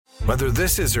Whether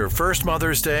this is her first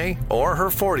Mother's Day or her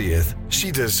 40th, she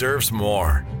deserves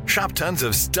more. Shop tons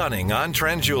of stunning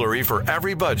on-trend jewelry for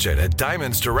every budget at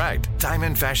Diamonds Direct.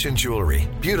 Diamond fashion jewelry,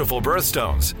 beautiful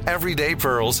birthstones, everyday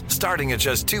pearls starting at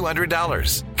just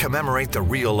 $200. Commemorate the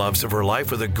real loves of her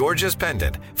life with a gorgeous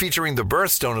pendant featuring the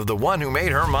birthstone of the one who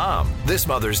made her mom. This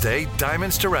Mother's Day,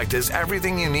 Diamonds Direct is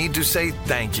everything you need to say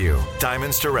thank you.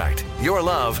 Diamonds Direct. Your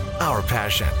love, our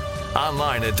passion.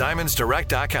 Online at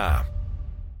diamondsdirect.com.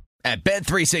 At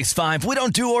Bet365, we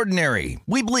don't do ordinary.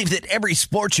 We believe that every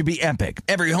sport should be epic.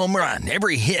 Every home run,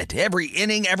 every hit, every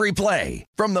inning, every play.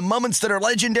 From the moments that are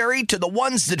legendary to the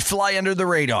ones that fly under the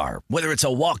radar. Whether it's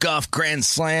a walk-off grand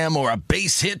slam or a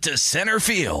base hit to center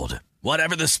field.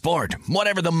 Whatever the sport,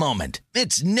 whatever the moment.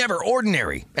 It's never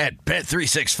ordinary at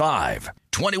Bet365.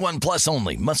 21 plus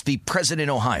only. Must be present in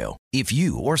Ohio. If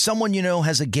you or someone you know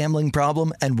has a gambling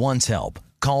problem and wants help,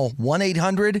 call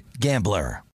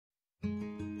 1-800-GAMBLER.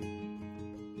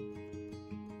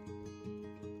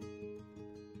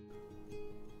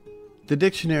 The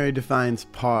dictionary defines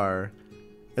par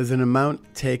as an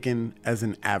amount taken as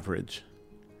an average.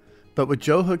 But what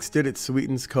Joe Hooks did at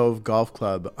Sweetens Cove Golf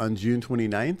Club on June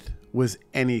 29th was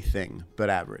anything but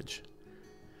average.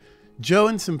 Joe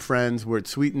and some friends were at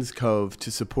Sweetens Cove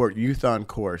to support Youth on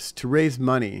Course to raise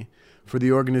money for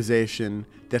the organization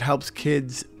that helps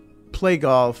kids play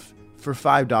golf for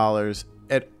 $5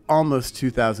 at almost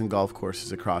 2,000 golf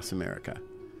courses across America.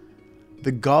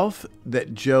 The golf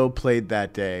that Joe played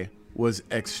that day was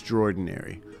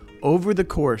extraordinary. Over the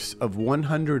course of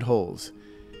 100 holes,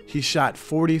 he shot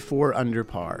 44 under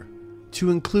par, to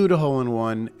include a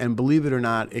hole-in-one, and believe it or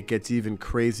not, it gets even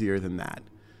crazier than that.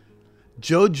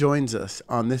 Joe joins us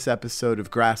on this episode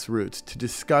of Grassroots to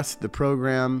discuss the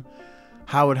program,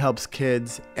 how it helps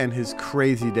kids, and his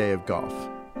crazy day of golf.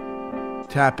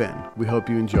 Tap in. We hope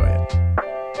you enjoy it.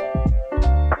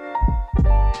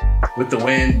 With the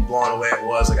wind blowing the way it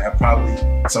was, like I probably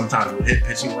sometimes would hit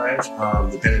pitching wedge,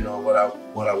 depending on what I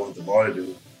want the ball to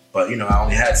do. But I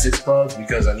only had 6 clubs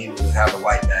because I needed to have a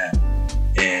light bat,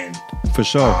 and for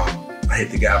sure, I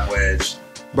hit the gap wedge.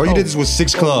 Bro, you did this with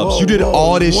 6 clubs. You did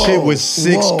all this shit with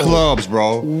 6 clubs,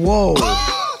 bro. Whoa.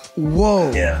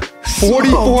 Yeah.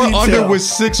 44 under with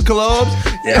 6 clubs.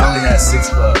 Yeah, I only had 6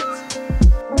 clubs.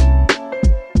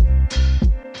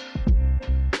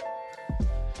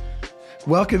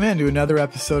 Welcome into another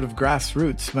episode of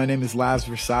Grassroots. My name is Laz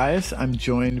Versailles. I'm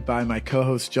joined by my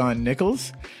co-host John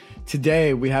Nichols.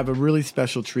 Today we have a really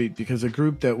special treat because a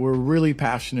group that we're really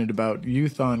passionate about,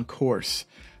 Youth on Course,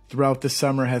 throughout the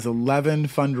summer has 11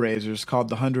 fundraisers called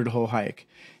the 100 Hole Hike.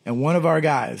 And one of our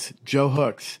guys, Joe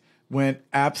Hooks, went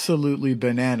absolutely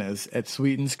bananas at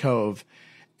Sweetens Cove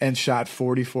and shot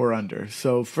 44 under.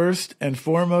 So first and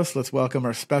foremost, let's welcome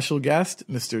our special guest,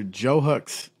 Mr. Joe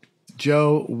Hooks.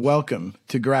 Joe, welcome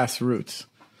to Grassroots.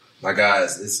 My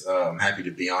guys, I'm happy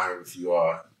to be on here with you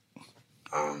all.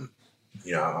 I'm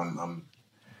in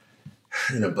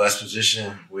a blessed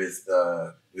position with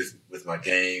my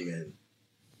game and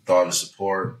all the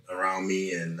support around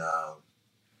me, and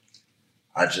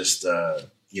I just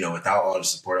without all the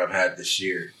support I've had this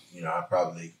year, game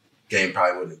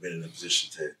probably wouldn't have been in a position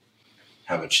to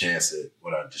have a chance at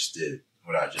what I just did,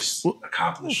 what I just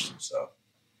accomplished. So.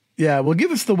 Yeah, well,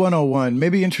 give us the 101.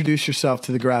 Maybe introduce yourself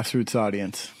to the Grassroots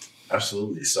audience.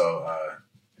 Absolutely. So,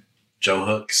 Joe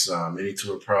Hooks, Mini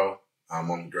Tour Pro. I'm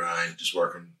on the grind, just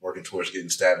working towards getting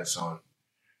status on,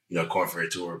 Corn Ferry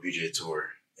Tour, PGA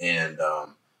Tour. And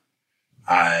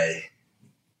I,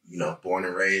 born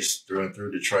and raised through and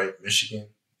through Detroit, Michigan.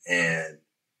 And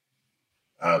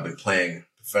I've been playing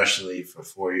professionally for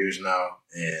 4 years now.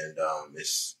 And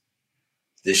this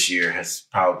year has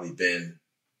probably been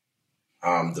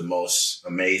the most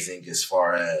amazing as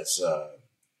far as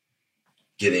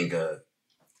getting a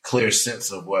clear sense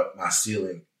of what my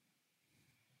ceiling,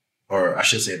 or I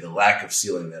should say the lack of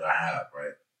ceiling that I have,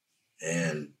 right?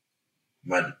 And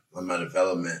my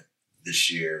development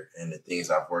this year and the things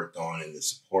I've worked on and the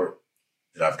support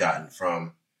that I've gotten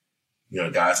from,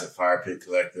 guys at Fire Pit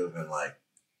Collective and like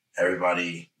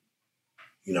everybody,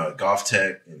 at Golf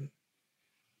Tech and,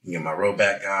 my road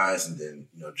back guys, and then,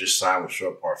 just signed with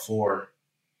Short Par 4.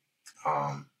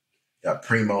 Got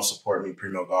Primo support me,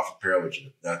 Primo Golf Apparel, which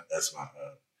that's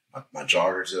my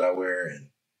joggers that I wear. And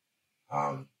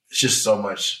it's just so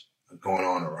much going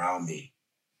on around me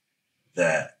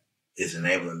that is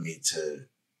enabling me to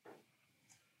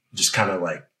just kind of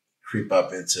like creep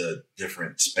up into a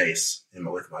different space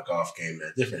with my golf game,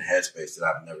 and a different headspace that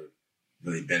I've never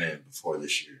really been in before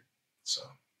this year.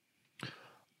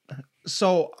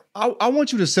 So I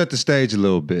want you to set the stage a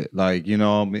little bit. Like,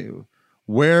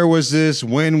 where was this?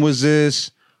 When was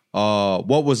this?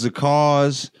 What was the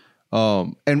cause?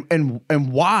 And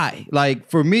why? Like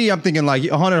for me, I'm thinking like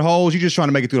 100 holes. You're just trying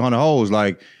to make it through 100 holes.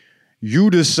 Like you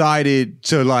decided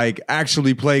to like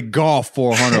actually play golf for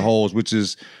 100 holes, which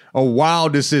is a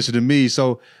wild decision to me.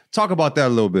 So talk about that a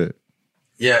little bit.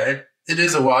 Yeah, it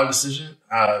is a wild decision.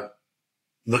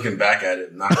 Looking back at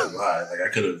it, not gonna lie, like I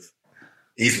could have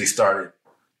easily started,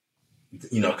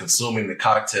 consuming the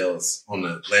cocktails on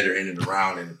the later end of the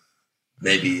round, and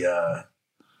maybe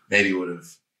would have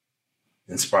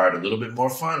inspired a little bit more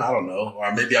fun. I don't know.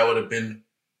 Or maybe I would have been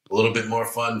a little bit more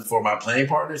fun for my playing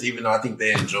partners, even though I think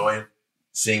they enjoy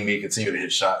seeing me continue to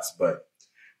hit shots. But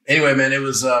anyway, man, it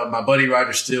was my buddy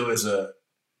Roger Steele is a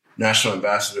national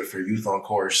ambassador for Youth on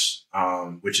Course,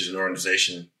 which is an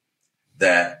organization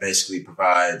that basically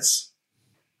provides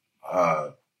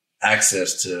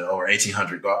access to over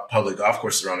 1,800 public golf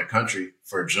courses around the country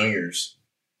for juniors,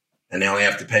 and they only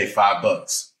have to pay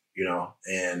 $5,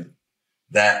 and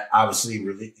that obviously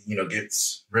really,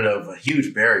 gets rid of a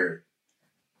huge barrier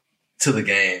to the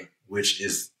game, which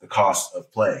is the cost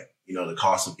of play, the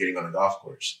cost of getting on a golf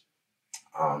course.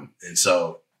 And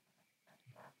so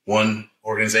one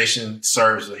organization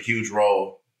serves a huge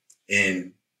role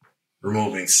in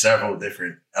removing several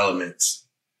different elements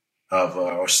of,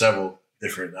 or several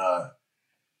different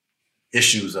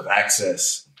issues of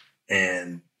access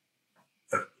and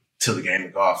to the game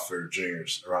of golf for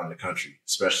juniors around the country,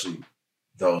 especially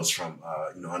those from,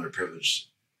 underprivileged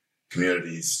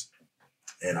communities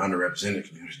and underrepresented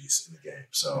communities in the game.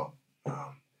 So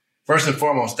first and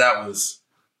foremost, that was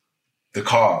the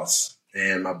cause.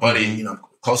 And my buddy,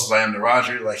 close as I am to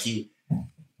Roger, like he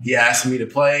asked me to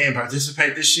play and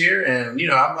participate this year. And,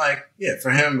 I'm like, yeah,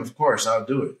 for him, of course, I'll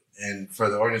do it. And for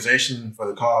the organization, for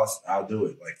the cause, I'll do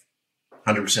it. Like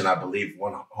 100%, I believe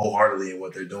wholeheartedly in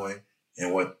what they're doing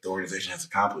and what the organization has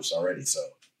accomplished already. So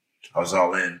I was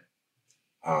all in.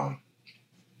 I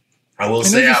will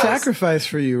say it's a sacrifice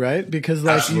for you, right? Because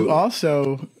like absolutely. You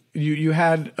also you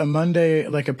had a Monday,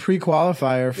 like a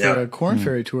pre-qualifier for a Korn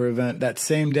Ferry Tour event that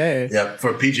same day. Yeah, for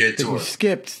a PGA Tour. You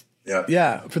skipped.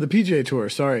 Yeah, for the PGA Tour.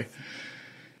 Sorry,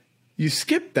 you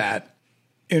skipped that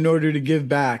in order to give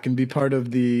back and be part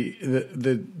of the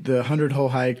 100-hole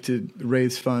hike to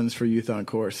raise funds for Youth on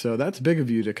Course. So that's big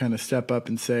of you to kind of step up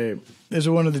and say, "These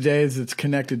are one of the days that's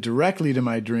connected directly to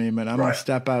my dream, and I'm going to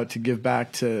step out to give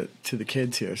back to the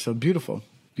kids here." So beautiful,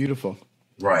 beautiful.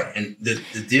 Right, and the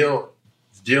deal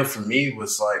for me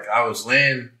was like I was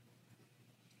laying.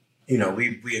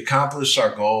 We accomplished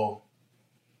our goal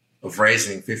of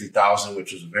raising $50,000,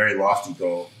 which was a very lofty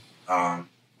goal.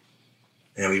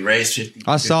 And we raised 50.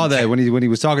 I saw that when he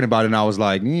was talking about it, and I was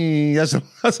like,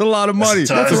 that's a lot of money.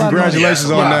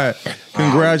 Congratulations on that.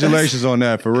 Congratulations on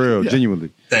that, for real,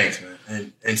 genuinely. Thanks,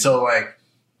 man. And so, like,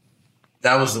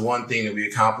 that was the one thing that we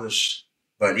accomplished.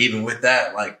 But even with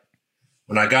that, like,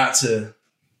 when I got to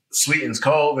Sweetens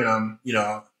Cove and I'm,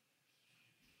 the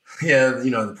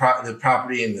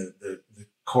property and the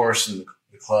course and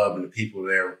the club and the people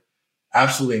there,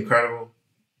 absolutely incredible.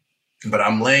 But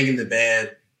I'm laying in the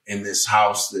bed in this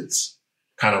house that's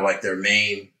kind of like their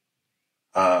main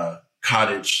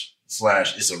cottage /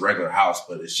 it's a regular house,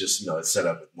 but it's just, it's set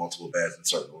up with multiple beds and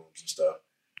certain rooms and stuff.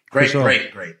 Great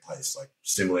place, like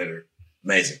simulator,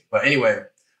 amazing. But anyway,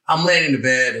 I'm laying in the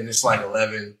bed and it's like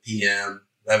 11:30 p.m.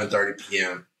 I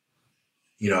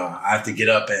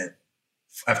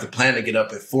have to plan to get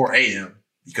up at 4 a.m.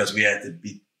 because we had to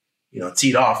be,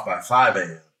 teed off by 5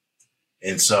 a.m.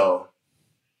 And so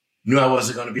knew I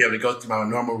wasn't going to be able to go through my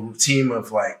normal routine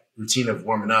of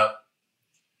warming up.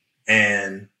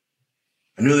 And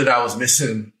I knew that I was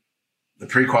missing the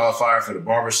pre-qualifier for the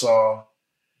Barbasol.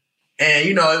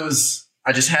 And,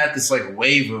 I just had this like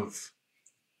wave of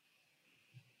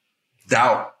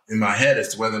doubt in my head as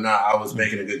to whether or not I was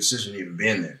making a good decision even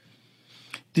being there.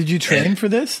 Did you train for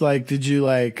this? Like, did you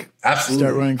absolutely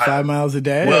start running 5 miles a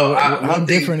day? Well, how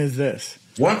different is this?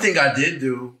 One thing I did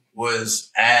do was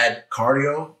add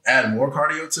more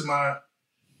cardio to my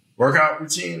workout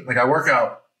routine. Like I work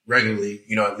out regularly,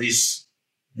 at least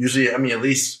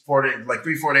 4 days, like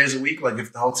 3-4 days a week. Like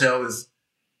if the hotel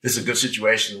it's a good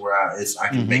situation where I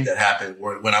can make that happen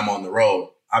when I'm on the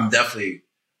road. I'm definitely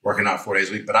working out 4 days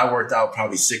a week, but I worked out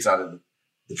probably 6 out of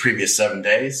the previous 7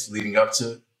 days leading up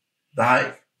to the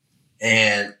hike.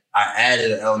 And I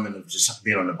added an element of just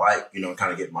being on the bike,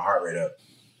 kind of getting my heart rate up.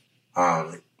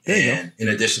 And in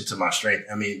addition to my strength,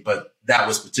 but that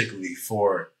was particularly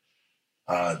for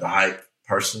the hike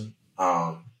person.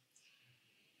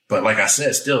 But like I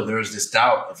said, still there was this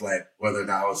doubt of like whether or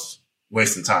not I was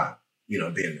wasting time,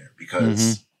 being there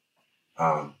because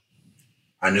I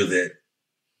knew that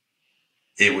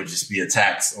it would just be a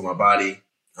tax on my body.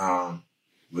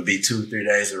 Would be 2-3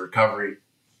 days of recovery.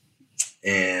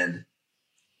 And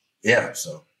yeah,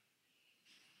 so.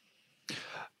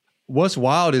 What's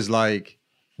wild is like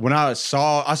when I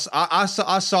saw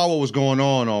what was going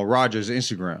on Roger's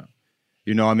Instagram.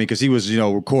 You know what I mean? Because he was,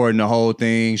 recording the whole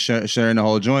thing, sharing the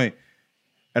whole joint.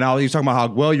 And he was talking about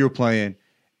how well you're playing.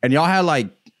 And y'all had like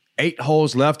 8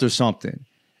 holes left or something.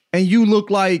 And you looked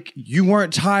like you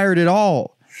weren't tired at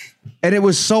all. And it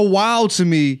was so wild to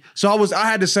me. So I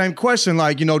had the same question,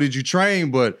 like, did you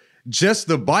train? But just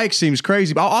the bike seems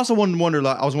crazy. But I also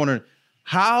I was wondering,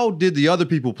 how did the other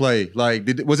people play? Like,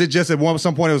 was it just at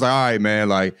some point it was like, all right, man,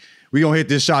 like, we gonna hit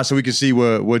this shot so we can see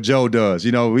what Joe does.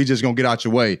 We just gonna get out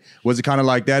your way. Was it kind of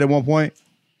like that at one point?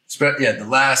 Yeah,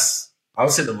 I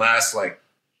would say the last like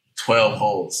 12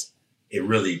 holes, it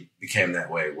really became that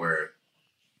way where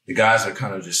the guys are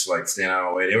kind of just like staying out of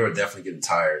the way. They were definitely getting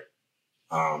tired.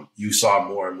 You saw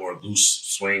more and more loose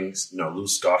swings,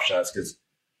 loose golf shots because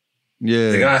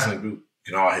the guys in the group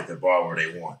can all hit the ball where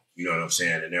they want. You know what I'm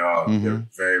saying? And they're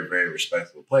very, very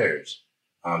respectable players.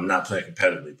 Not playing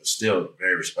competitively, but still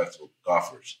very respectable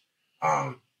golfers.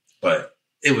 But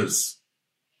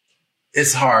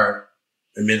it's hard,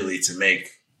 admittedly, to make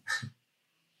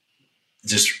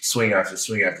just swing after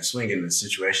swing after swing in a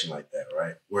situation like that,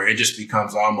 right? Where it just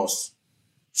becomes almost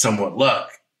somewhat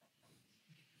luck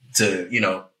to,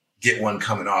 get one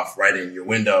coming off right in your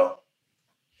window.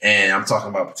 And I'm talking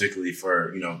about particularly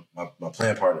for, my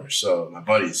playing partners, so my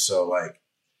buddies. So like,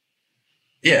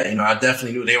 yeah, I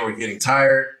definitely knew they were getting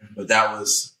tired, but that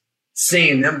was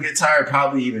seeing them get tired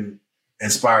probably even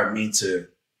inspired me to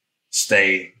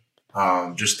stay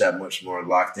just that much more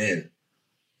locked in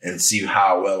and see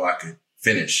how well I could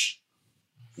finish,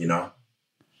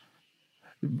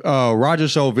 Roger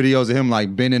showed videos of him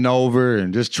like bending over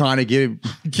and just trying to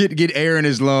get air in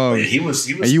his lungs. Yeah, he was,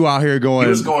 and you out here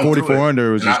going 44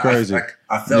 under, which is crazy.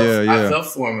 I felt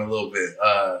for him a little bit.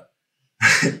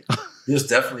 He was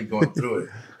definitely going through it.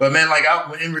 But man, like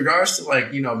in regards to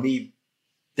like, me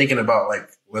thinking about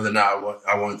like whether or not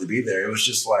I wanted to be there, it was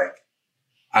just like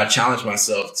I challenged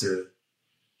myself to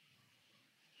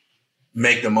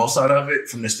make the most out of it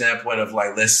from the standpoint of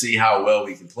like, let's see how well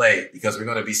we can play because we're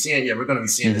going to be seeing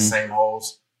the same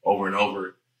holes over and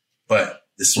over, but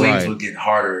the swings will get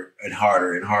harder and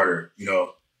harder and harder,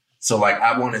 So like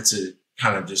I wanted to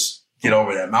kind of just get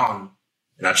over that mountain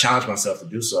and I challenged myself to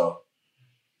do so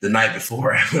the night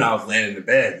before when I was laying in the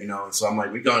bed, And so I'm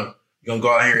like, we're gonna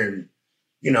go out here and,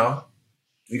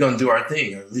 we're gonna do our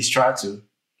thing, or at least try to.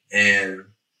 And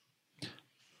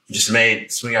just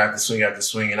made swing after swing after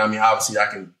swing. And I mean, obviously I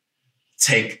can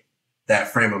take that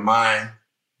frame of mind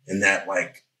and that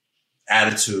like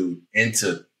attitude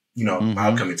into, my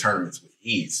upcoming tournaments with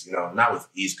ease, not with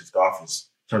ease because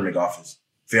tournament golf is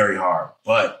very hard,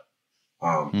 but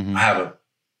I have a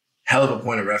hell of a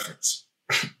point of reference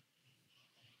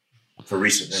for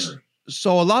recent memory.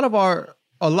 So a lot of our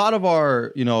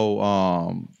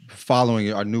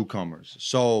following are newcomers.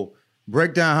 So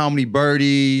break down how many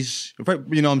birdies,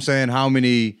 how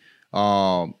many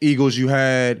eagles you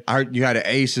had. I heard you had an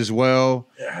ace as well.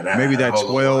 Yeah, maybe that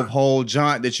 12-hole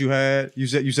jaunt that you had. You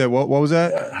said what was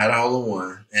that? Yeah, I had a hole in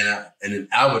one and an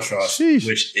albatross,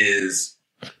 which is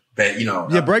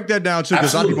that break that down too,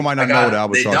 because a lot of people might not know what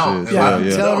albatross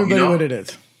is. Tell everybody what it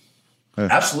is.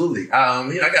 Absolutely.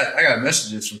 I got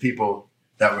messages from people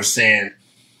that were saying,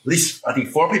 at least I think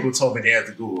 4 people told me they had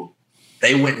to Google.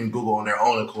 They went and Googled on their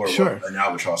own accord what an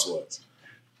albatross was.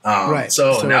 Right.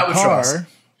 So an albatross.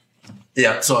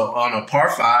 Yeah. So on a par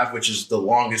 5, which is the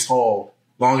longest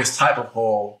type of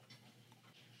hole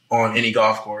on any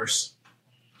golf course,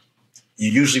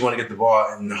 you usually want to get the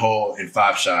ball in the hole in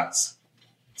 5 shots.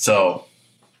 So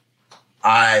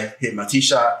I hit my tee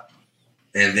shot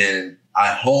and then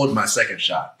I hold my second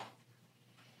shot.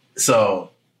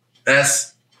 So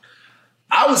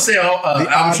I would say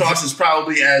albatross is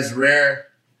probably as rare,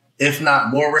 if not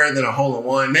more rare than a hole in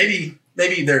one. Maybe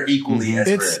they're equally as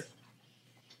rare.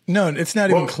 No, it's not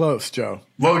even close, Joe.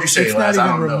 What would you say? It's not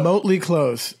even remotely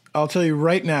close. I'll tell you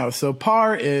right now. So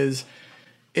par is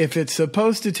if it's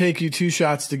supposed to take you 2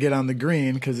 shots to get on the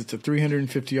green because it's a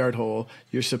 350-yard hole,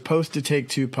 you're supposed to take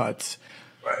 2 putts.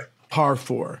 Right. Par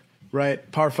 4.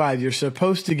 Right? Par 5, you're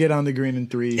supposed to get on the green in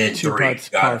 3, 2 putts,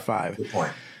 par 5. Good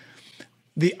point.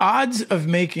 The odds of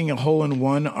making a hole in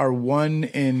one are 1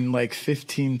 in like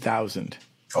 15,000.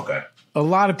 Okay. A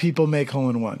lot of people make hole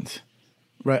in ones,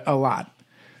 right? A lot.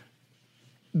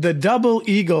 The double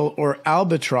eagle or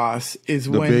albatross is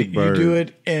when you do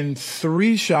it in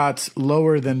 3 shots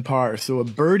lower than par. So a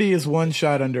birdie is 1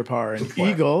 shot under par. An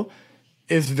eagle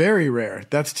is very rare.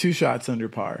 That's 2 shots under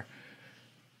par.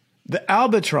 The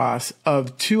albatross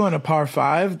of 2 on a par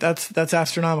 5, that's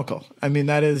astronomical. I mean,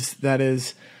 that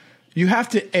is you have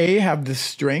to have the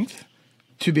strength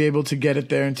to be able to get it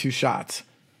there in 2 shots.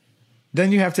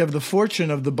 Then you have to have the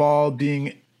fortune of the ball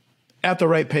being at the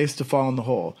right pace to fall in the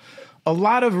hole. A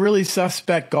lot of really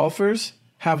suspect golfers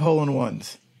have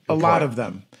hole-in-ones. A lot of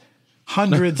them.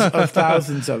 Hundreds of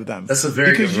thousands of them. That's a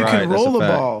very because good you can roll a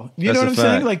fact. ball. You know what I'm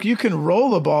saying? Like you can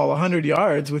roll a ball 100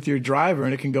 yards with your driver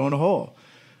and it can go in a hole.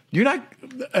 You're not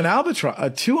an albatross. A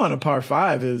 2 on a par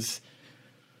 5 is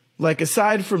like,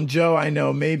 aside from Joe, I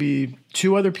know maybe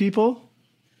 2 other people,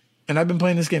 and I've been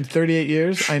playing this game 38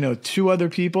 years. I know 2 other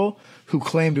people who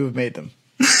claim to have made them.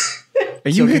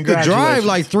 And you hit the drive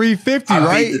like 350,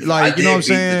 right? Like, you know what I'm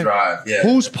saying? Yeah.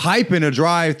 Who's piping a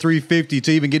drive 350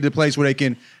 to even get to the place where they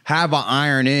can have an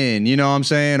iron in, you know what I'm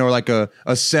saying? Or like a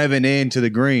 7 in to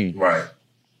the green. Right.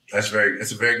 That's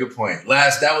a very good point.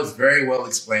 That was very well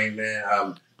explained, man.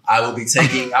 I will be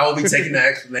taking the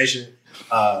explanation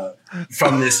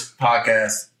from this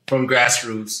podcast, from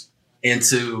Grassroots,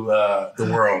 into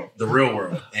the real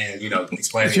world, and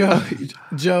explaining.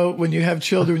 Joe, when you have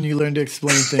children, you learn to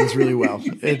explain things really well.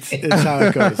 It's how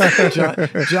it goes.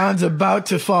 John's about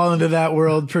to fall into that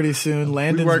world pretty soon.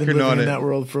 Landon's been living in that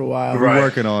world for a while. We're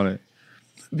working on it.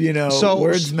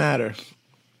 Words matter.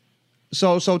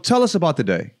 So tell us about the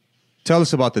day. Tell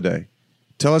us about the day.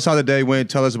 Tell us how the day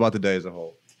went. Tell us about the day as a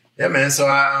whole. Yeah, man. So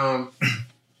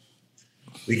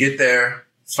we get there.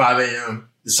 It's 5 a.m.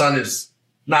 The sun is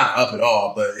not up at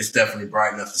all, but it's definitely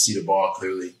bright enough to see the ball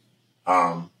clearly.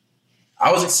 I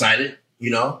was excited,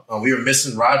 we were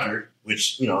missing Roger,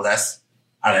 which, that's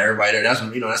out of everybody there.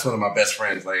 That's one of my best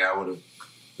friends. Like, I would have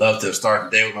loved to start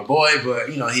the day with my boy, but,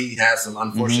 he had some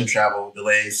unfortunate travel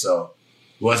delays, so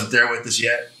he wasn't there with us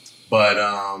yet. But,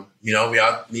 we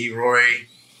out, me, Rory,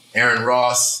 Aaron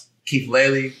Ross, Keith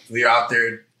Laley, we were out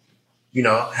there,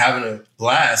 having a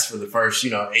blast for the first,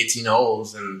 18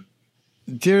 holes. And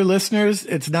dear listeners,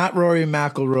 it's not Rory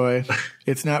McIlroy.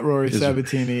 It's not Rory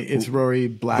Sabatini. It's Rory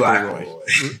Blackroy.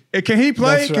 Can he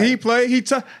play? That's Can he play?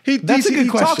 That's a good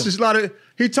question.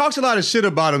 He talks a lot of shit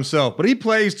about himself, but he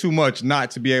plays too much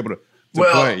not to be able to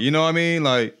play. You know what I mean?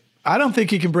 Like, I don't think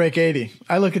he can break 80.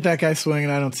 I look at that guy swing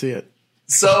and I don't see it.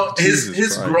 So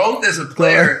his growth as a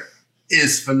player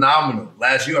is phenomenal.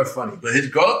 Lash, you are funny, but his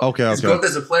growth growth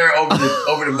as a player over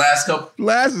the last couple.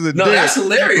 Lash is that's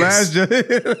hilarious.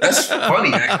 That's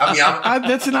funny.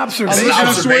 That's an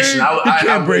observation. I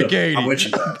can't break 80. I'm with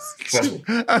you guys.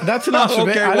 That's an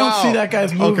observation. I don't see that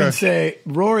guy's move and say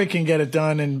Rory can get it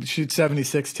done and shoot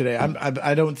 76 today.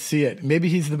 I don't see it. Maybe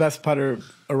he's the best putter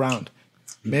around.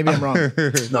 Maybe I'm wrong.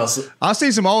 I've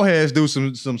seen some old heads do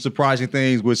some surprising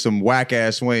things with some whack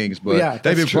ass swings, but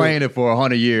they've been playing it for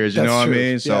 100 years. You know what I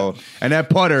mean? So, and that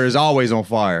putter is always on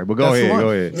fire. But go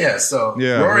ahead. Yeah. So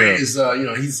Rory is,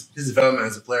 his development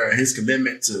as a player and his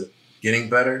commitment to getting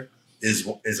better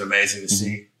is amazing to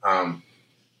see.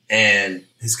 And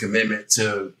his commitment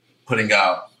to putting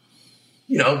out,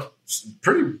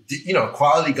 pretty,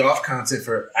 quality golf content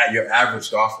for your average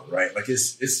golfer, right? Like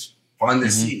it's fun to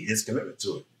see his commitment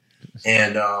to it.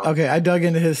 And I dug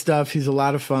into his stuff. He's a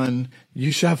lot of fun.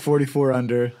 You shot 44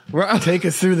 under. Take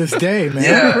us through this day, man.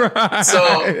 Yeah.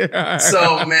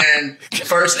 So man,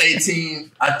 first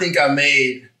 18, I think I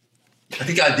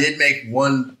did make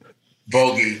one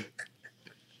bogey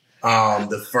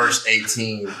the first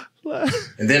 18.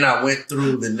 And then I went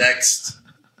through the next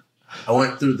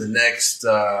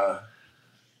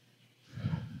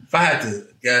if I had to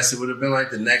guess, it would have been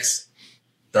like the next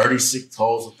 36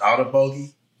 holes without a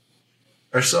bogey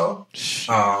or so.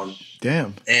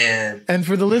 Damn. And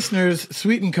for the listeners,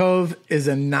 Sweeten Cove is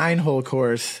a 9-hole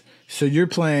course. So you're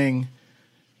playing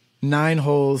 9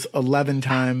 holes 11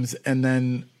 times and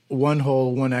then 1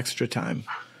 hole 1 extra time.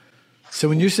 So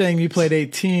when you're saying you played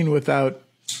 18 with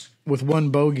 1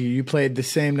 bogey, you played the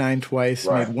same 9 twice,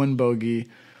 made 1 bogey.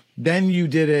 Then you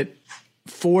did it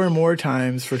 4 more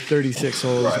times for 36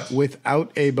 holes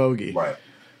without a bogey. Right.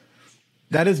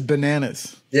 That is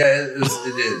bananas. Yeah, it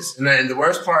is. And the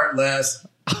worst part, Les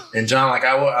and John, like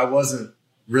I wasn't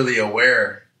really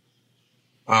aware.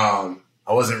 I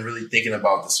wasn't really thinking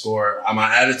about the score.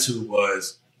 My attitude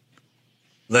was,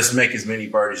 let's make as many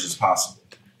birdies as possible.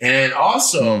 And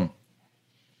also,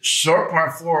 short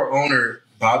par 4 owner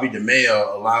Bobby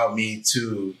DeMayo allowed me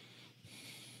to.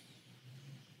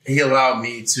 Excuse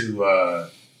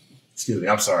me.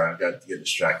 I'm sorry. I got to get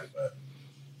distracted, but.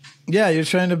 Yeah, you're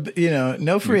trying to,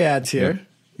 no free ads here,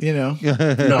 No,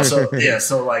 so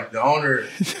like the owner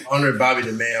Bobby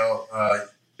DeMayo,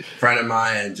 friend of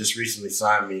mine, and just recently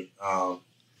signed me,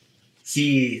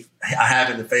 I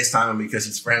happened to FaceTime him because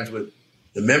he's friends with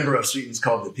the member of Sweetens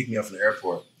Cove that picked me up from the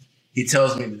airport. He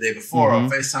tells me the day before on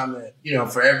FaceTime that, you know,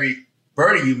 for every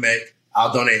birdie you make,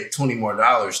 I'll donate $20 more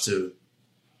to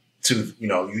you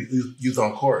know, youth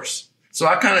on course. So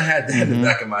I kind of had that in the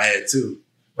back of my head too,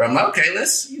 where I'm like, okay,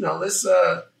 let's get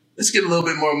a little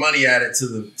bit more money added to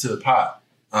the pot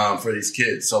for these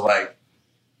kids. So like,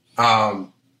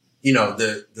 you know,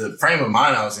 the frame of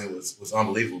mind I was in was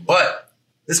unbelievable. But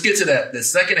let's get to that. The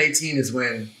second 18 is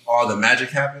when all the magic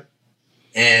happened.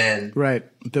 And right,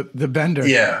 the bender.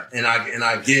 Yeah, and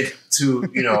I get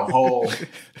to, you know, hole.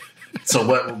 So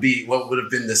what would have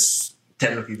been this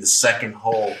technically the second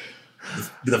hole,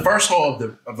 the first hole of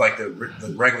the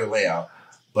regular layout,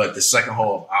 but the second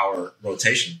hole of our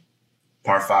rotation,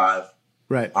 par 5.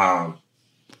 Right.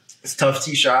 It's a tough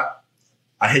tee shot.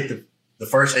 I hit the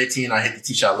first 18. I hit the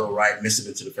tee shot a little right, missed it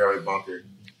into the fairway bunker.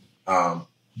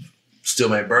 Still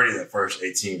made birdie that first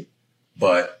 18,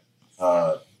 but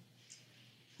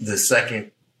the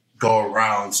second go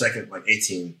around, like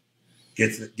 18,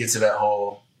 get to that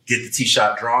hole, get the tee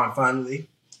shot drawn finally,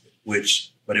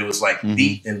 but it was like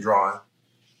beat and drawn.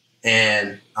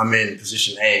 And I'm in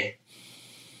position A.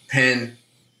 Pin,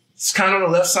 it's kind of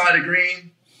on the left side of green,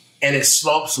 and it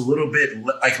slopes a little bit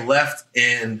like left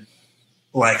and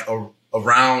like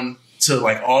around to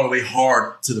like all the way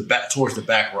hard to the back towards the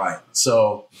back right.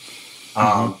 So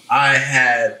I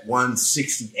had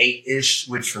 168-ish,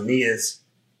 which for me is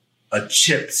a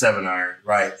chip 7-iron,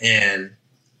 right? And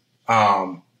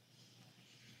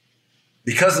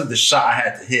because of the shot I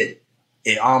had to hit,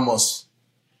 it almost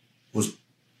was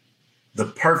the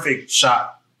perfect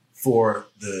shot for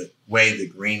the way the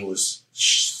green was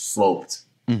sloped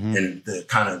and the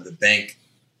kind of the bank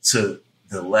to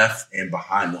the left and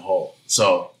behind the hole.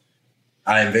 So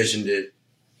I envisioned it,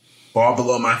 ball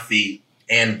below my feet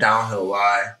and downhill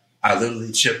lie. I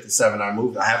literally chipped the 7-iron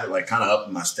move. I have it like kind of up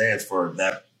in my stance for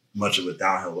that much of a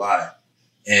downhill lie,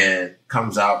 and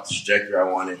comes out the trajectory I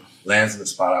wanted, lands in the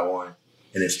spot I wanted,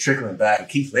 and it's trickling back. And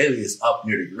Keith Laley is up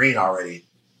near the green already,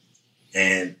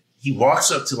 and he walks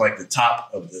up to like the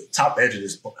top edge of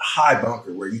this high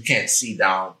bunker where you can't see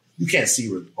down, you can't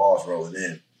see where the ball's rolling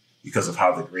in because of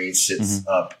how the green sits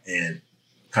up and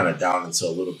kind of down into a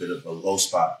little bit of a low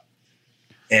spot.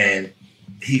 And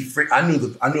I knew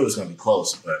it was going to be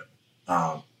close, but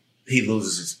he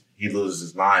loses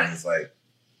his mind. He's like,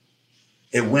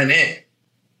 it went in,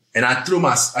 and I threw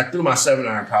my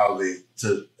 7-iron probably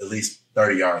to at least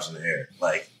 30 yards in the air.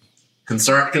 Like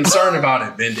concerned about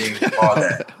it bending, all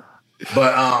that.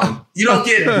 But you don't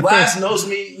get, Glass knows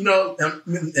me, you know,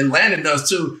 and Landon does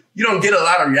too. You don't get a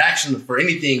lot of reaction for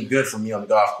anything good from me on the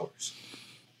golf course.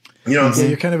 You know what I'm saying?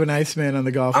 You're kind of an Iceman on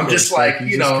the golf course. I'm just like,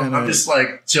 you know, I'm just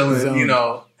like chilling, you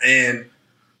know, and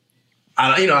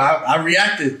I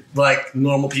reacted like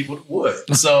normal people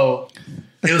would. So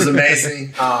it was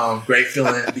amazing. Great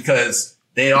feeling, because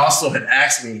they also had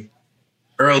asked me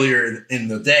earlier in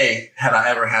the day, had I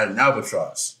ever had an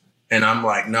albatross? And I'm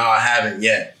like, no, I haven't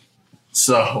yet.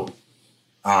 So,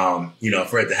 you know,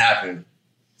 for it to happen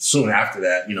soon after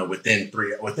that, you know, within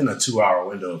a 2-hour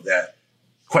window of that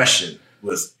question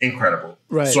was incredible.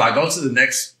 Right. So I go to the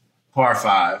next par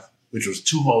 5, which was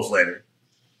 2 holes later,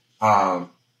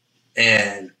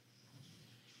 and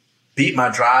beat my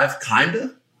drive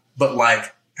kinda, but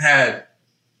like had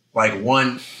like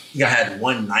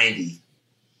 190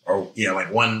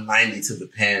 like 190 to the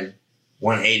pin,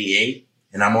 188,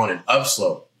 and I'm on an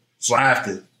upslope. So I have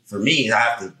to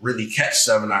really catch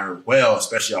 7-iron well,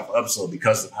 especially off upslope,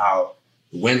 because of how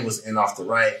the wind was in off the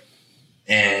right,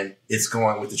 and it's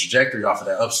going with the trajectory off of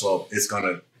that upslope. It's going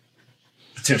to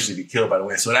potentially be killed by the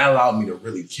wind. So that allowed me to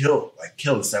really kill the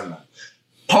 7-iron.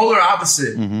 Polar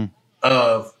opposite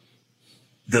of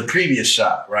the previous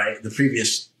shot, right? The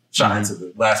previous shot into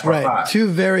the last par 5. Two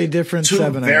very different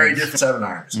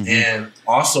 7-irons. And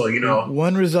also, you know,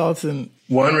 one results in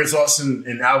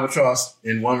albatross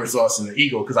and one results in the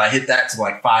eagle, because I hit that to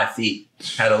like 5 feet,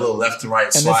 had a little left to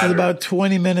right slider. And this is about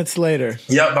 20 minutes later.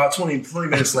 Yeah, about 20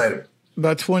 minutes later.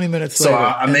 About 20 minutes so later.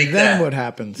 I make and that. Then what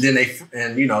happens? Then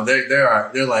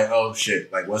they're like, oh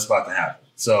shit, like what's about to happen?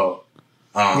 So,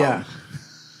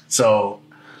 So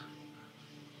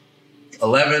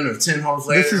 11 or 10 holes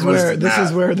later. This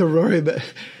is where the Rory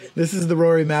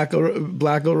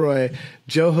McIlroy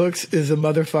Joe Hooks is a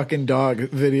motherfucking dog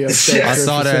video. I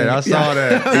saw that.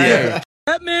 Yeah.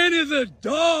 That man is a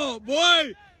dog,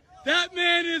 boy. That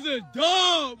man is a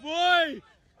dog, boy.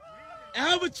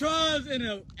 Albatross and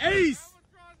an ace.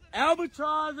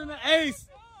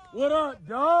 What up,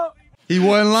 dog? He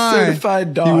wasn't lying.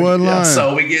 Certified dog. He wasn't lying.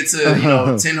 So we get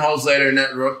to 10 holes later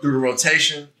through the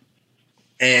rotation.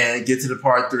 and get to the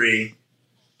par 3.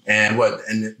 And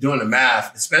doing the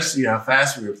math, especially how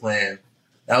fast we were playing,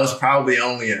 that was probably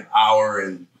only an hour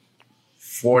and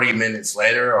 40 minutes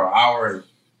later, or hour and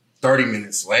 30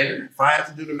 minutes later, if I have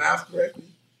to do the math correctly.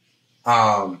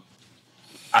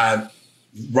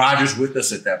 Roger's with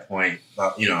us at that point.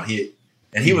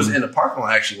 He was in the parking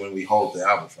lot actually when we hauled the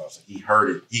Albatross. He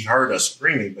heard it. He heard us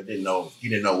screaming, but didn't know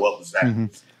what was that.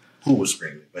 Who was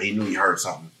screaming, but he knew he heard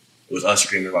something. It was us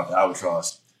screaming about the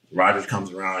Albatross. Roger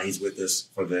comes around. He's with us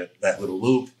for that little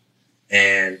loop,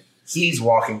 and he's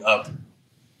walking up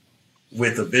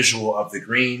with a visual of the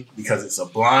green because it's a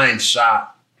blind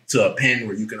shot to a pin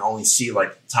where you can only see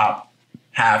like the top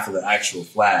half of the actual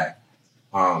flag,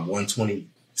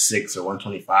 126 or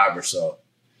 125 or so,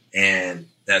 and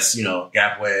that's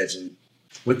gap wedge. And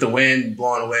with the wind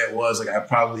blowing the way it was, like I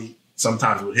probably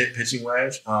sometimes would hit pitching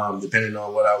wedge, depending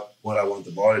on what I want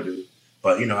the ball to do.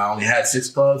 But I only had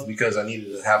 6 clubs because I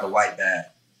needed to have a light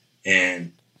bat,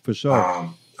 and for sure,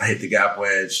 I hit the gap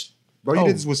wedge. Bro, you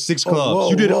did this with 6 clubs.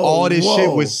 You did all this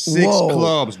shit with 6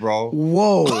 clubs, bro.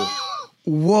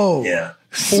 Whoa. Yeah.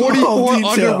 44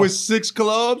 under with 6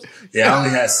 clubs? Yeah, I only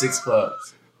had 6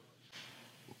 clubs.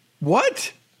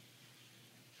 What?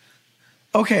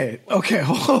 Okay,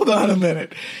 hold on a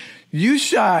minute. You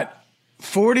shot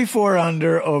 44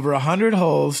 under over 100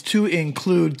 holes to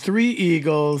include 3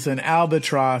 eagles, an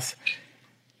albatross,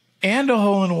 and a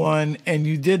hole-in-one, and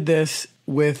you did this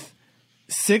with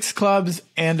 6 clubs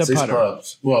and a 6 putter.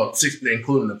 Clubs. Well, 6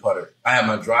 including the putter. I had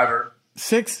my driver.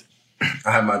 6?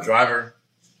 I had my driver.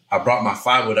 I brought my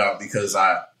 5-wood out because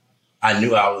I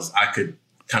knew I could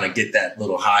kind of get that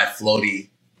little high floaty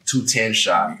 210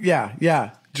 shot.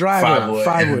 Yeah. Driver,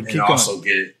 5-wood, and also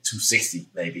get it 260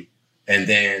 maybe. And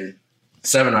then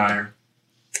 7-iron,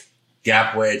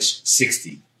 gap wedge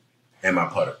 60, and my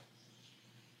putter.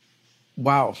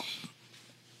 Wow.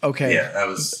 Okay. Yeah, that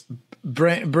was...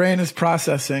 Brain is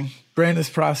processing.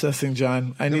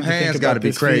 John. I need to think hands about got to be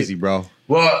this crazy, feat. bro.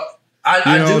 Well, I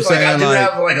do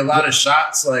have like a lot of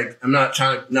shots. Like I'm not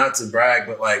trying not to brag,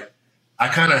 but like I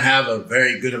kind of have a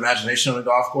very good imagination on the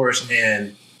golf course,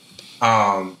 and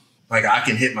like I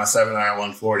can hit my 7-iron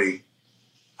 140.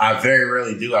 I very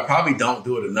rarely do. I probably don't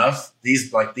do it enough these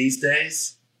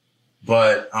days,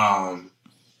 but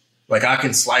like I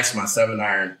can slice my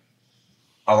 7-iron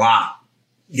a lot,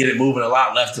 get it moving a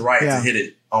lot left to right to hit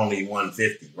it only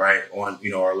 150, right? Or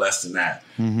less than that.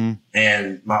 Mm-hmm.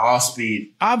 And my off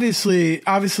speed. Obviously,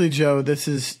 Joe, this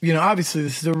is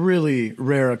a really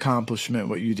rare accomplishment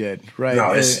what you did, right?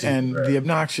 No, it's and rare. The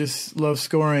obnoxious low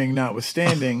scoring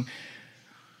notwithstanding,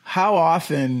 how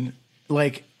often,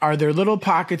 like, are there little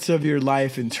pockets of your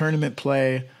life in tournament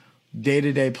play,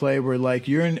 day-to-day play where like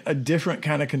you're in a different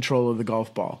kind of control of the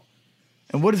golf ball?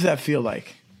 And what does that feel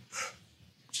like?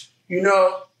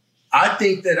 I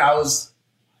think that I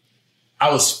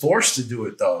was forced to do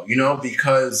it though,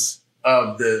 because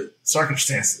of the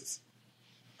circumstances.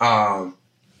 You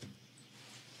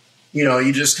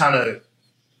just kind of,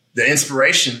 the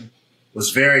inspiration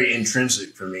was very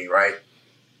intrinsic for me, right?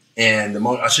 And the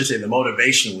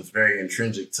motivation was very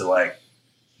intrinsic to like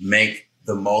make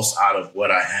the most out of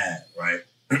what I had, right?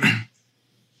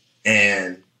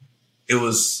 And it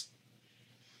was,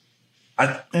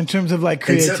 in terms of like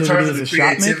creativity as a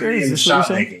shot maker, is this what you're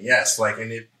saying? Making, yes. Like,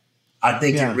 and I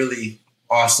think it really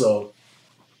also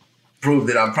proved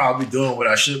that I'm probably doing what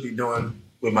I should be doing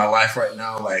with my life right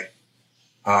now. Like,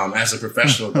 as a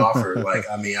professional golfer, like,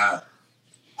 I mean,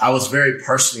 I was very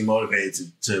personally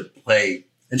motivated to play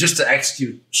and just to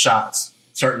execute shots,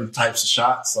 certain types of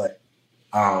shots, like,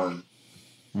 and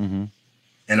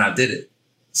I did it.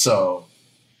 So,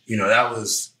 that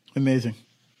was amazing.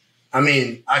 I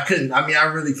mean, I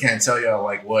really can't tell y'all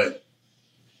like what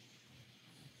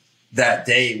the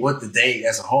day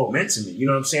as a whole meant to me. You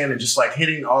know what I'm saying? And just like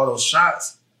hitting all those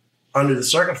shots under the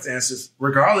circumstances,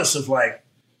 regardless of like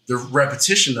the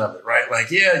repetition of it, right?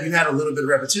 Like, yeah, you had a little bit of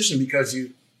repetition because you're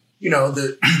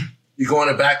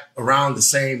going back around the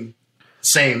same,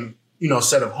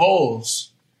 set of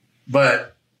holes,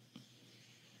 but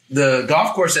the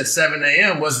golf course at 7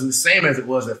 a.m. wasn't the same as it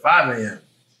was at 5 a.m.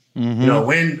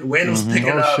 Mm-hmm. Wind was picking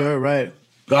up. Sure, right.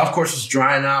 Golf course was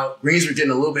drying out. Greens were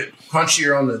getting a little bit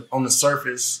crunchier on the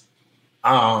surface.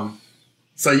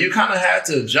 So you kind of had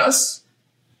to adjust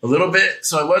a little bit.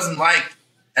 So it wasn't like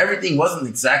everything wasn't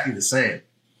exactly the same.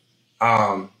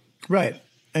 Right.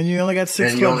 And you only got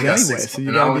 6 clubs anyway, so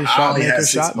you got to be a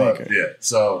shot maker. Yeah.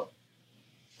 So,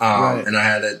 right. And I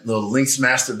had that little Lynx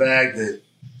Master bag that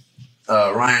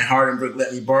Ryan Hardenbrook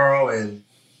let me borrow, and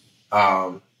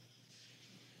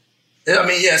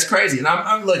it's crazy. And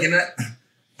I'm looking at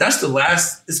that's the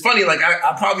last. It's funny. Like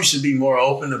I probably should be more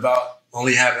open about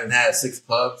only having had 6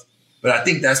 clubs, but I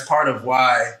think that's part of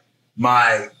why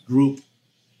my group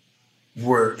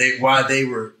why they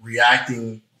were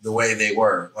reacting the way they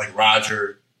were. Like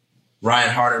Roger,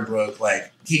 Ryan Hardenbrook,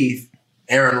 like Keith,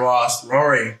 Aaron Ross,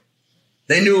 Rory.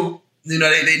 They knew,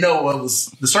 they know what was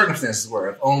the circumstances were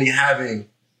of only having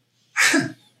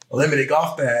a limited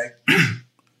golf bag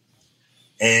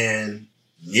and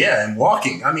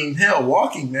walking. I mean, hell,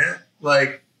 walking, man.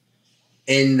 Like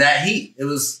in that heat, it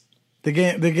was the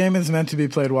game. The game is meant to be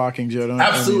played walking, Joe.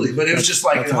 Absolutely, but it was just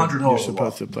like 100 holes. You're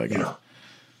supposed to play golf.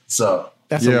 So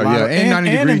that's a lot. And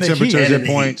 90-degree temperatures at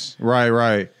points.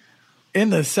 Right. In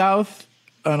the South,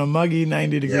 on a muggy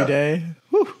 90-degree day.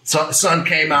 Whew. So sun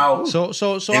came out. So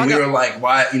and we were like,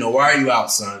 why are you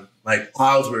out, son? Like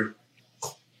clouds were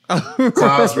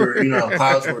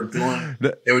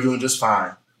doing just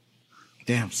fine.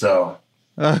 Damn. So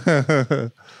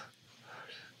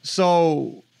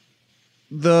so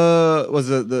the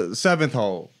 7th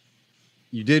hole.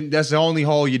 You didn't. That's the only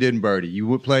hole you didn't birdie. You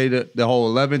would play the hole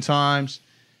 11 times.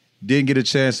 Didn't get a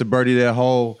chance to birdie that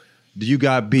hole. Do you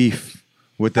got beef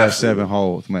with that Absolutely. 7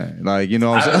 holes, man? Like, you know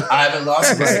what I'm saying? I haven't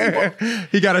lost my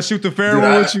He got to shoot the fair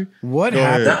one with you. What Go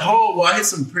happened? ahead. that hole. Well, I hit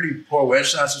some pretty poor wedge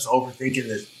shots, just overthinking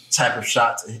the type of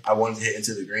shots I wanted to hit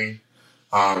into the green.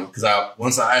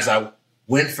 Because as I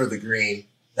went for the green,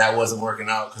 that wasn't working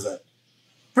out because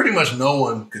pretty much no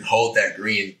one could hold that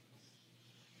green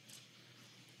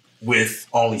with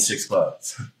only 6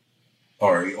 clubs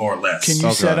or less. Can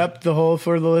you set up the hole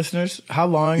for the listeners? How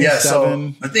long is 7?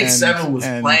 So I think 7 was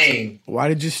playing. Why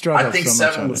did you struggle? I think so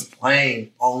much 7 on was it? playing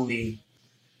only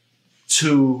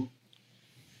 250-ish,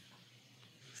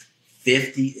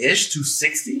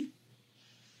 260,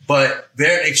 but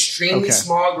they're extremely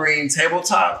small green,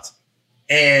 tabletopped,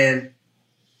 and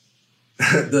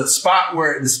the spots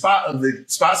of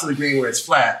the green where it's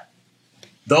flat.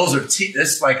 Those are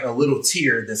that's like a little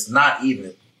tier that's not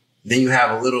even. Then you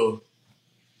have a little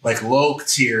like low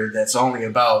tier that's only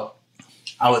about,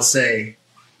 I would say,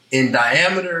 in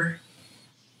diameter,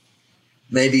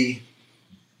 maybe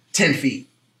 10 feet,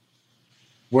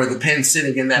 where the pin's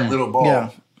sitting in that little ball. Yeah.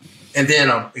 And then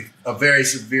a very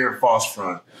severe false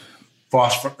front,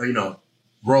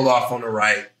 roll off on the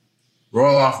right,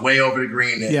 roll off way over the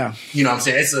green. You know what I'm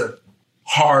saying? It's a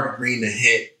hard green to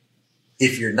hit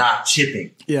if you're not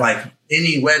chipping. Yeah. Like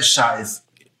any wedge shot is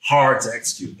hard to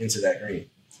execute into that green.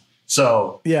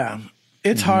 So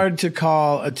it's hard to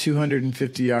call a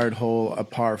 250-yard hole a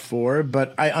par 4,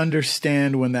 but I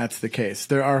understand when that's the case.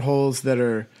 There are holes that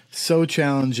are so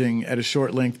challenging at a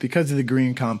short length because of the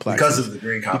green complex. Because of the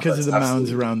green complex. Because of the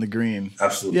mounds around the green.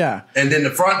 Absolutely. Yeah. And then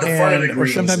the front of the green or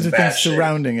sometimes was in the bad things shape.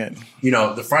 surrounding it.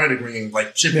 The front of the green,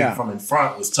 like chipping from in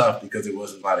front was tough because it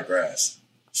wasn't a lot of grass.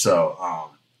 So,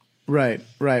 Right.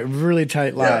 Really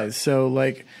tight lies. So,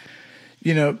 like,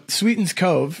 Sweetens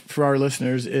Cove, for our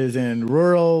listeners, is in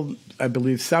rural, I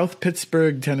believe, South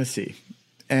Pittsburgh, Tennessee.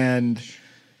 And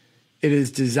it is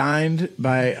designed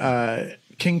by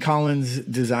King Collins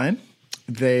Design.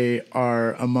 They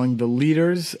are among the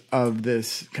leaders of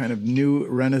this kind of new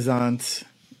Renaissance,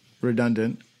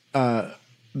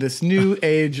 this new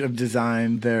age of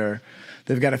design. They've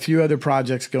got a few other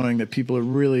projects going that people are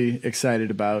really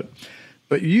excited about.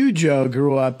 But you, Joe,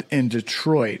 grew up in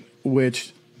Detroit,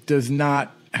 which does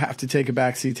not have to take a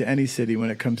backseat to any city when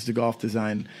it comes to golf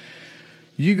design.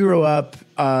 You grew up,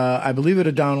 I believe, at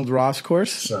a Donald Ross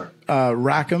course. Sure.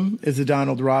 Rackham is a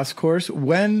Donald Ross course.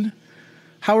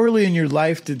 How early in your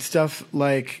life did stuff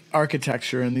like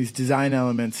architecture and these design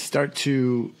elements start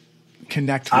to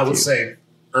connect with you? I would say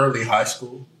early high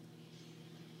school.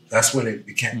 That's when it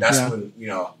became. That's when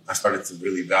I started to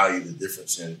really value the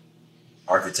difference in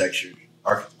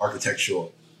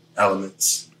architectural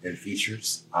elements and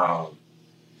features. And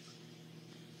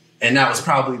that was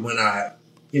probably when I,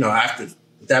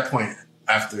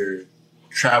 after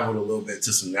traveled a little bit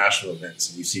to some national events,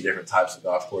 and you see different types of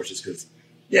golf courses. Because,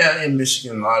 in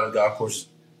Michigan, a lot of golf courses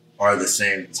are the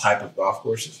same type of golf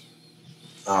courses.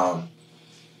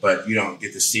 But you don't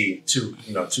get to see too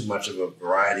much of a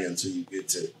variety until you get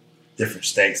to different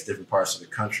states, different parts of the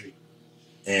country.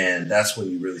 And that's when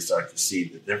you really start to see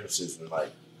the differences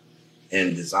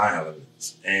in design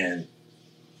elements. And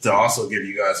to also give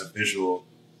you guys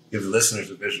give the listeners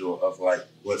a visual of like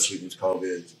what Sweetens Cove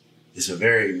is. It's a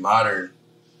very modern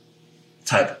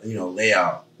type,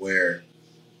 layout where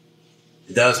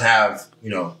it does have,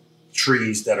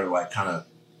 trees that are like kind of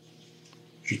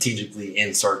strategically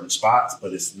in certain spots,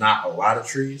 but it's not a lot of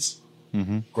trees.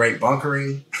 Mm-hmm. Great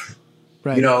bunkering,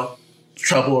 right.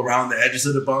 Trouble around the edges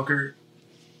of the bunker.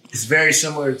 it's very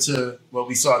similar to what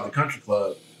we saw at the country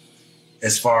club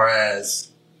as far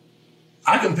as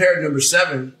I compared number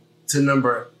 7 to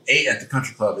number 8 at the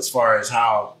country club as far as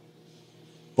how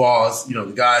balls,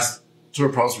 the guys, tour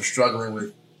pros were struggling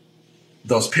with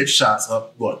those pitch shots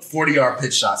up, 40-yard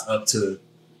pitch shots up to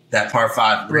that par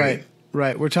 5 green.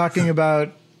 Right. We're talking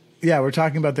about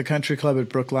the country club at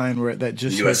Brookline that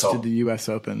just hosted the U.S.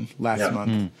 Open last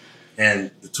month.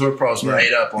 And the tour pros were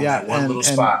ate up on that one little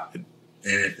spot. And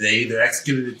if they either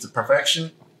executed it to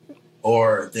perfection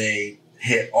or they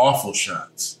hit awful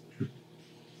shots.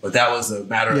 But that was a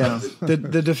matter of the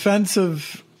defense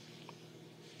of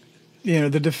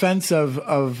the defense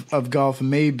of golf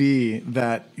may be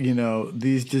that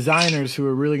these designers who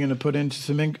are really going to put into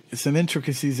some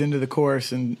intricacies into the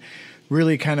course and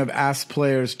really kind of ask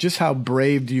players just how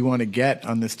brave do you want to get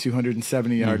on this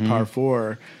 270-yard par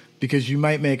 4, because you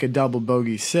might make a double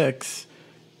bogey 6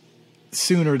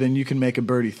 sooner than you can make a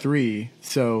birdie 3.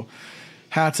 So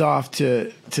hats off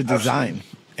to design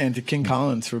and to King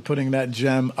Collins for putting that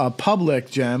gem, a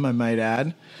public gem, I might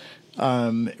add,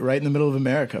 right in the middle of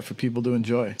America for people to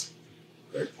enjoy.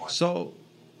 So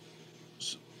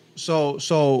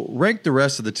rank the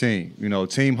rest of the team.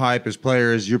 Team hype as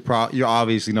players. You're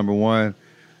obviously number 1.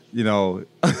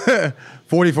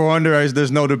 44 under.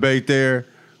 There's no debate there.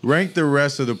 Rank the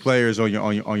rest of the players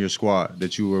on your squad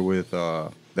that you were with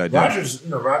that day. Rogers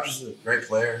is a great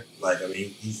player.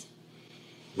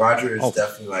 Roger is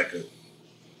definitely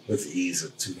with ease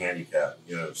of 2 handicap.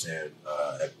 You know what I'm saying?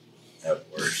 At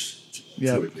worst,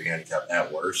 2 or 3 handicap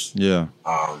at worst. Yeah.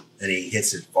 And he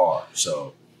hits it far.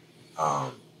 So,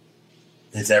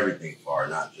 hits everything far,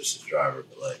 not just his driver,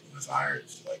 but his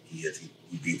irons.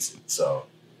 He beats it. So,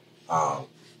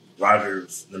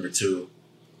 Rogers number 2.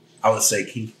 I would say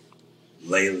Keith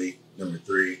Laley number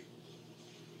 3.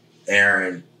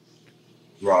 Aaron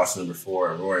Ross number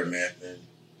 4, and Rory Manthon,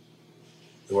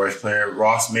 the worst player. Aaron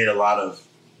Ross made a lot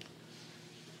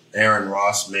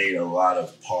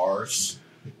of pars,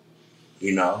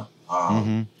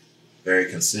 very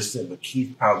consistent. But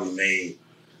Keith probably made,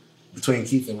 between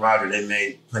Keith and Roger, they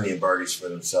made plenty of birdies for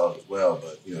themselves as well,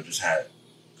 but, just had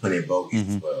plenty of bogeys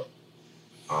as well.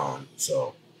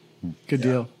 Good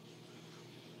deal.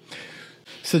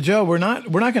 So, Joe, we're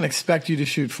not going to expect you to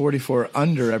shoot 44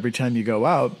 under every time you go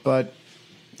out, but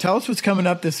tell us what's coming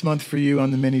up this month for you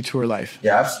on the mini tour life.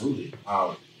 Yeah, absolutely.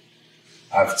 I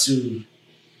have 2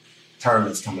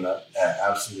 tournaments coming up at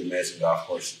absolutely amazing golf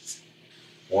courses.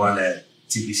 One at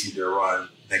TPC Deer Run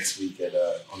next week at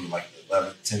on the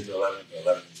 11th, 10th or 11th, or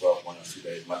 11th and 12th, one of those 2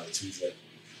 days, Monday and Tuesday.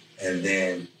 And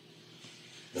then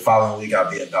the following week I'll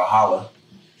be at Valhalla,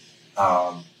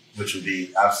 which would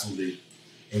be absolutely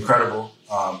incredible.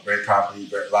 Great property,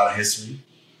 a lot of history.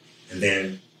 And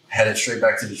then headed straight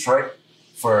back to Detroit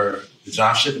for the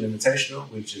John Shippen Invitational,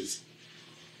 which is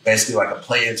basically like a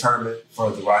play-in tournament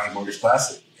for the Rocket Mortgage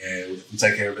Classic. And if we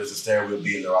take care of business there, we'll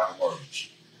be in the Rocket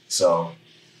Mortgage. So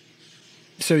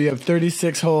you have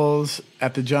 36 holes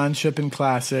at the John Shippen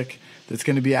Classic that's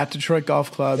going to be at Detroit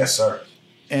Golf Club. Yes, sir.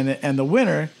 And the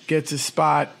winner gets a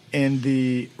spot in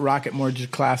the Rocket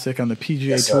Mortgage Classic on the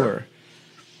PGA Tour. Sir.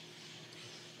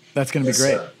 That's going to be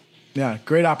great. Sir. Yeah,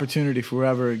 great opportunity for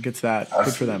whoever gets that. Absolutely.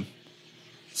 Good for them.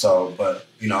 So, but,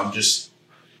 I'm just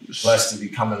blessed to be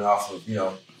coming off of,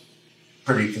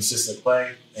 pretty consistent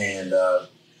play, and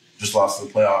just lost the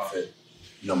playoff at,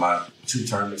 my 2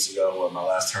 tournaments ago, or my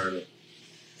last tournament.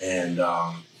 And,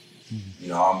 I'm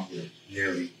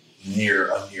near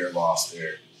loss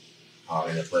there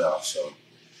in the playoffs. So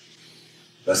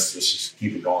let's just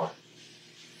keep it going.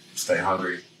 Stay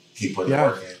hungry, keep putting the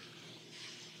work in.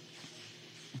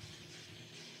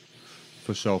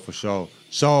 For sure.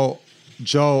 So,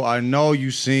 Joe, I know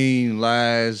you've seen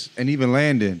Laz and even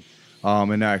Landon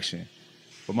in action.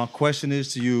 But my question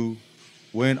is to you,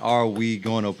 when are we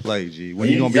going to play, G? When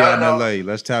are you going to be out in L.A.?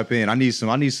 Let's tap in. I need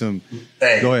some.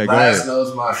 Hey, go ahead. Laz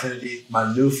knows my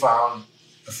newfound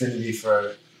affinity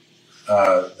for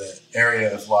the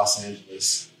area of Los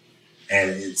Angeles. And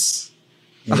it's,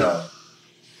 and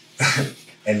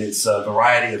it's a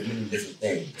variety of many different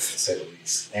things, to say the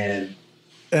least.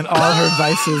 And all her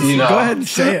vices. Go ahead and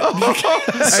say it.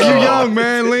 So, you're young,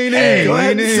 man. Lean in.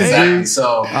 Lean in. Exactly.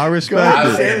 So I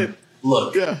respect it.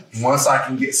 Look, once I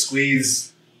can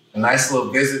squeeze a nice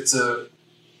little visit to,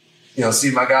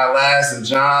 see my guy Laz and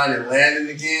John and Landon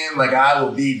again, I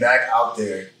will be back out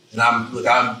there. And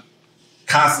I'm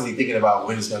constantly thinking about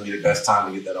when is going to be the best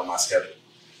time to get that on my schedule.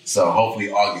 So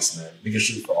hopefully August, man. We can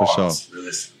shoot for August,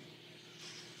 realistically.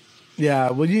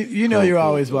 Yeah, well, you're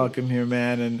always welcome here,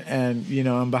 man. And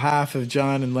on behalf of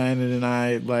John and Landon and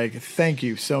I, thank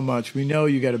you so much. We know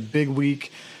you got a big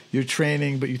week your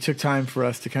training, but you took time for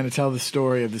us to kind of tell the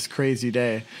story of this crazy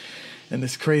day and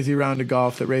this crazy round of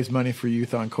golf that raised money for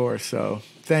Youth on Course. So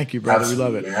thank you, brother. Absolutely,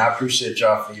 we love it. Man. I appreciate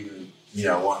y'all for even,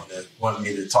 wanting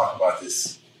me to talk about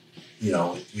this,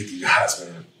 with you guys,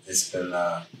 man. It's been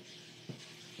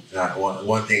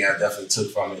one thing I definitely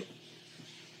took from it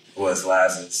was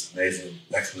Laz's amazing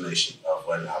explanation of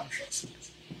what an albatross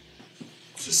is.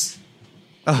 Just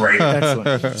great.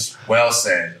 Excellent. Just well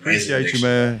said. Amazing Appreciate you,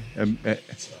 man.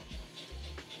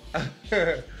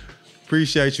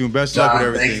 Appreciate you, and best luck with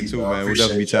everything, too, man. We'll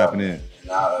definitely be tapping in.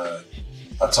 And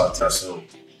I'll talk to you soon.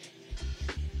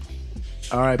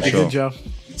 All right. Be good, Joe.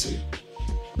 You too.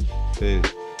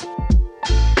 Peace.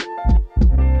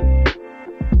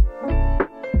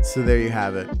 So there you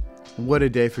have it. What a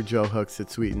day for Joe Hooks at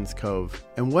Sweetens Cove,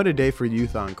 and what a day for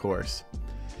Youth on Course.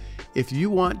 If you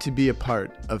want to be a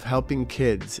part of helping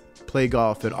kids play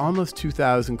golf at almost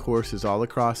 2,000 courses all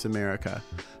across America,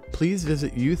 please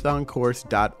visit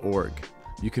youthoncourse.org.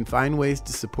 You can find ways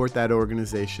to support that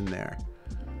organization there.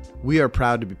 We are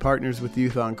proud to be partners with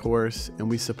Youth on Course, and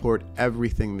we support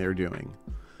everything they're doing.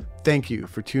 Thank you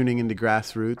for tuning into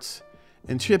Grassroots.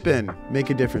 And chip in,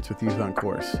 make a difference with Youth on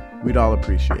Course. We'd all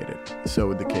appreciate it. So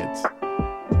would the kids.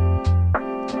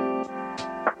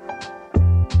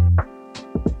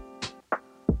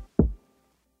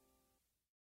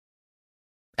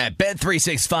 At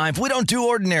Bet365, we don't do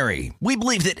ordinary. We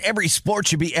believe that every sport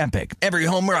should be epic. Every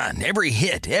home run, every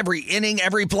hit, every inning,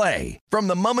 every play. From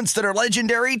the moments that are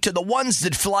legendary to the ones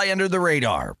that fly under the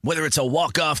radar. Whether it's a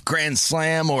walk-off grand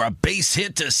slam or a base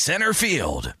hit to center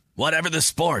field. Whatever the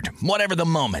sport, whatever the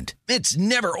moment, it's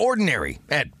never ordinary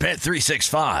at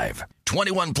Bet365.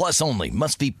 21 plus only.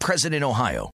 Must be present in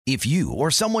Ohio. If you or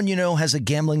someone you know has a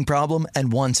gambling problem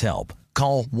and wants help,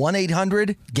 call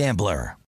 1-800-GAMBLER.